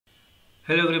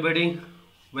Hello everybody,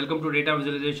 welcome to Data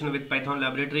Visualization with Python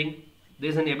Laboratory.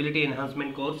 This is an ability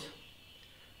enhancement course.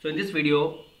 So in this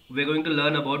video, we are going to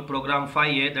learn about program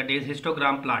 5a, that is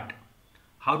histogram plot.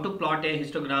 How to plot a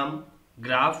histogram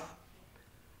graph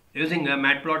using a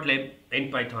Matplotlib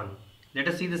in Python. Let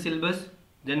us see the syllabus,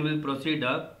 then we will proceed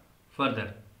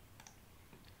further.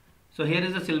 So here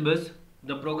is the syllabus.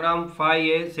 The program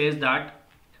 5a says that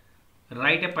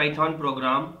write a Python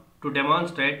program to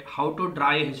demonstrate how to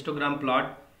draw a histogram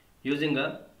plot using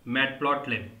a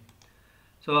Matplotlib.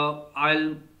 So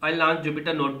I'll launch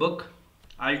Jupyter Notebook.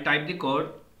 I'll type the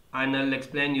code and I'll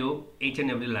explain you each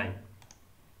and every line.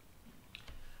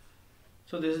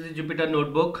 So this is the Jupyter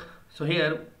Notebook. So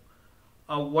here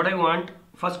what I want,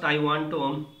 first I want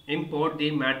to import the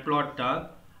Matplot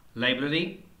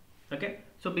library. Okay,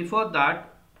 so before that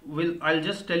I'll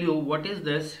just tell you what is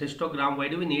this histogram. Why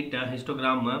do we need a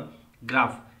histogram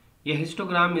graph? A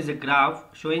histogram is a graph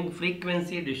showing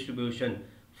frequency distribution.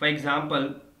 For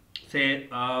example, say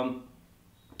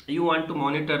you want to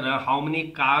monitor how many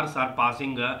cars are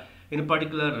passing in a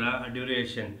particular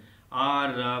duration,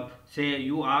 or say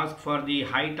you ask for the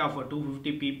height of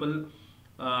 250 people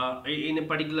in a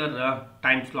particular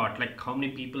time slot, like how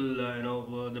many people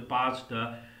the past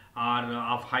are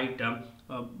of height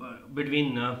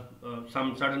between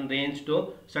some certain range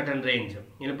to certain range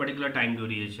in a particular time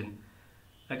duration.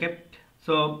 Okay,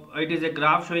 so it is a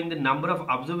graph showing the number of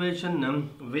observation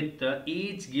with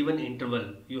each given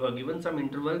interval. You have given some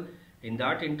interval. In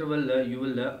that interval you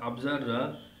will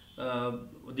observe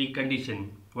the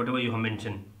condition whatever you have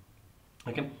mentioned.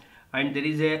 Okay, and there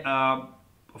is a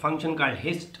function called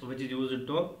hist which is used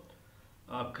to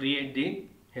create the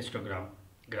histogram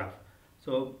graph.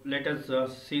 So let us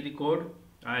see the code.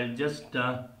 I'll just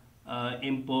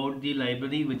import the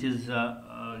library, which is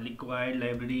required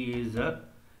library is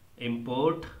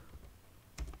import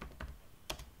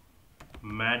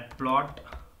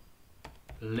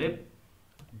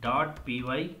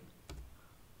matplotlib.py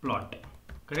plot.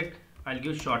 Correct. I'll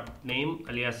give short name,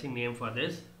 aliasing name for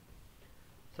this.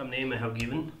 Some name I have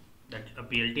given, that a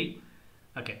plt.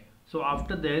 Okay, so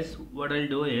after this what I'll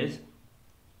do is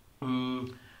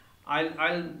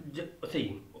I'll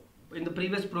see in the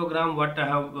previous program what I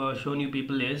have shown you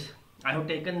people is I have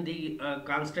taken the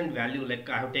constant value, like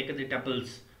I have taken the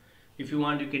tuples. If you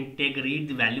want, you can read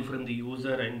the value from the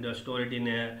user and store it in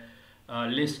a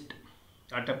list,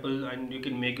 a tuple, and you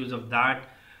can make use of that,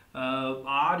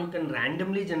 or you can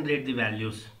randomly generate the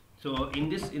values. So in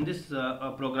this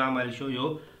program I'll show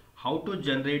you how to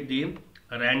generate the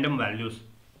random values.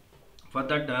 For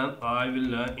that I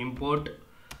will import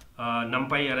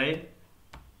numpy array.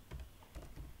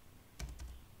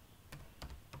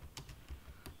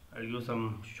 I'll use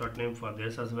some short name for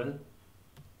this as well.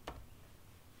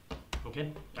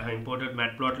 Okay, I have imported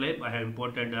matplotlib. I have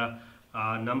imported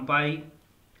numpy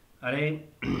array.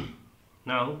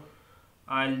 Now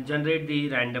I'll generate the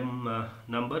random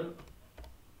number.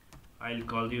 I'll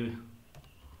call the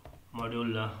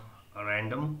module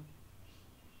random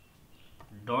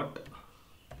dot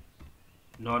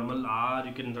normal, or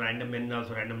you can random n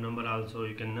also, random number also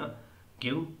you can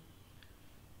give.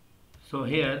 So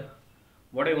here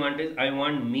what I want is I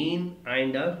want mean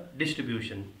and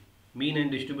distribution. Mean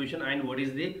and distribution, and what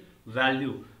is the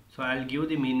value. So I'll give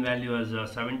the mean value as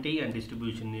 70 and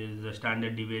distribution is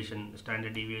standard deviation.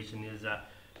 Standard deviation is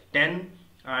 10,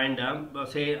 and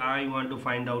say I want to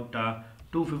find out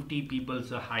 250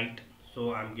 people's height,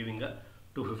 so I'm giving a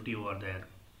 250 over there.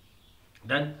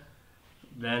 Then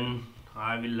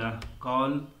I will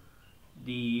call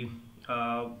the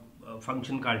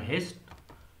function called hist,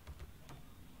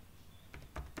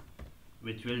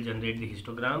 which will generate the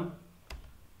histogram.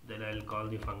 Then I'll call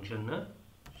the function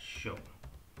show.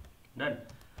 Done.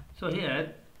 So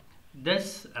here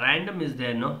this random is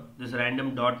there, no, this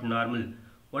random dot normal.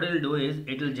 What it will do is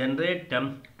it will generate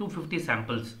 250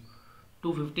 samples,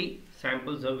 250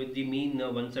 samples with the mean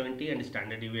 170 and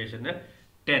standard deviation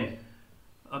 10.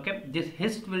 Okay, this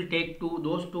hist will take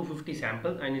those 250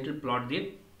 samples and it will plot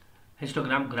the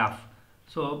histogram graph.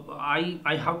 So I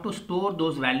have to store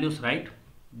those values, right?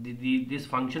 This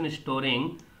function is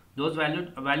storing those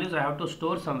values I have to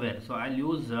store somewhere. So I'll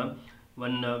use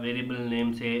one variable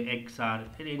name, say x, or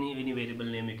any variable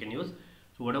name you can use.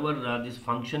 So whatever this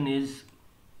function is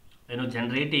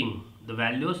generating the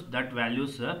values, that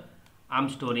values I'm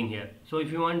storing here. So if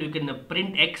you want, you can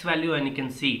print x value and you can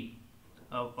see.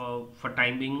 For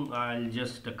time being I'll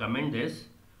just comment this.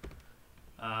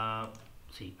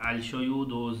 See, I'll show you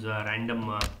those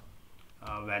random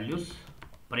values.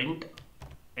 Print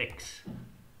x.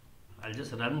 I'll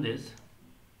just run this.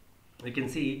 We can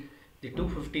see the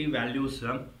 250 values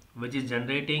which is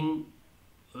generating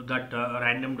that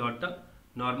random dot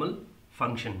normal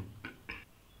function.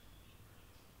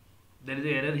 There is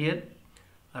an error here,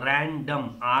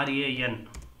 random, RAN.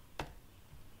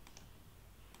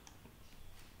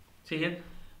 See here,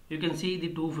 you can see the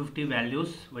 250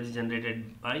 values which is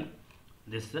generated by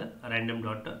this random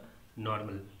dot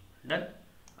normal. Done.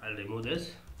 I'll remove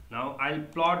this. Now I'll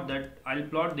plot the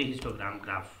histogram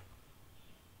graph.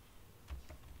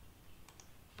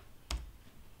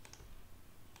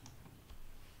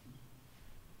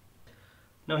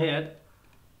 Now here,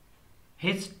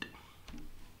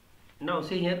 now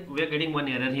see here, we are getting one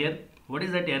error here. What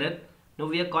is that error? Now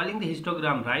we are calling the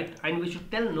histogram, right? And we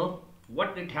should tell no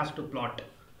what it has to plot.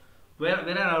 Where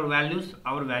are our values?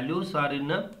 Our values are in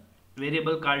a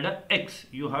variable called x.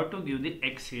 You have to give the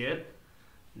x here.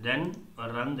 Then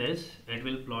run this. It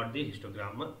will plot the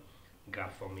histogram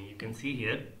graph for me. You can see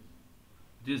here.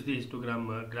 This is the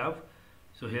histogram graph.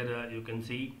 So here you can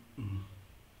see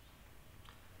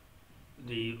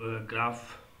the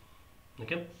graph.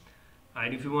 Okay.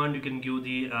 And if you want, you can give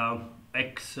the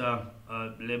x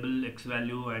label, x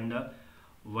value, and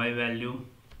y value,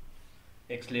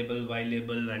 x label, y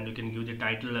label, and you can give the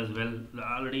title as well.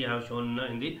 Already I have shown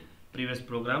in the previous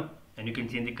program, and you can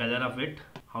see in the color of it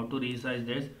how to resize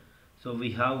this. So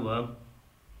we have a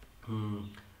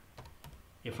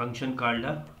function called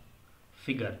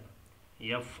figure,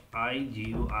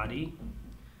 FIGURE.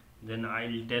 Then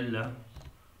I'll tell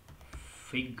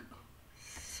fig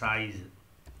size.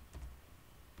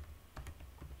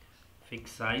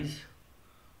 Fixed size,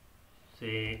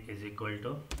 say, is equal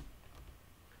to,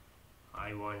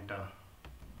 I want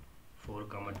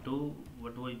 4,2,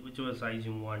 whichever size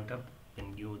you want,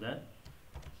 then give that.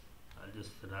 I'll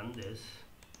just run this.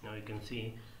 Now you can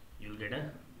see you'll get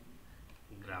a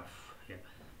graph here.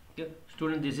 Okay,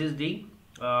 student, this is the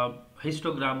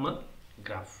histogram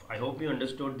graph. I hope you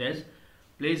understood this.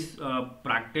 Please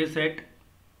practice it,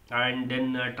 and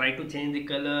then try to change the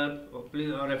color. Please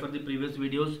refer the previous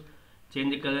videos.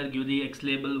 Change the color, give the X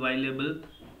label, Y label,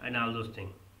 and all those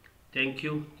things. Thank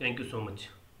you so much.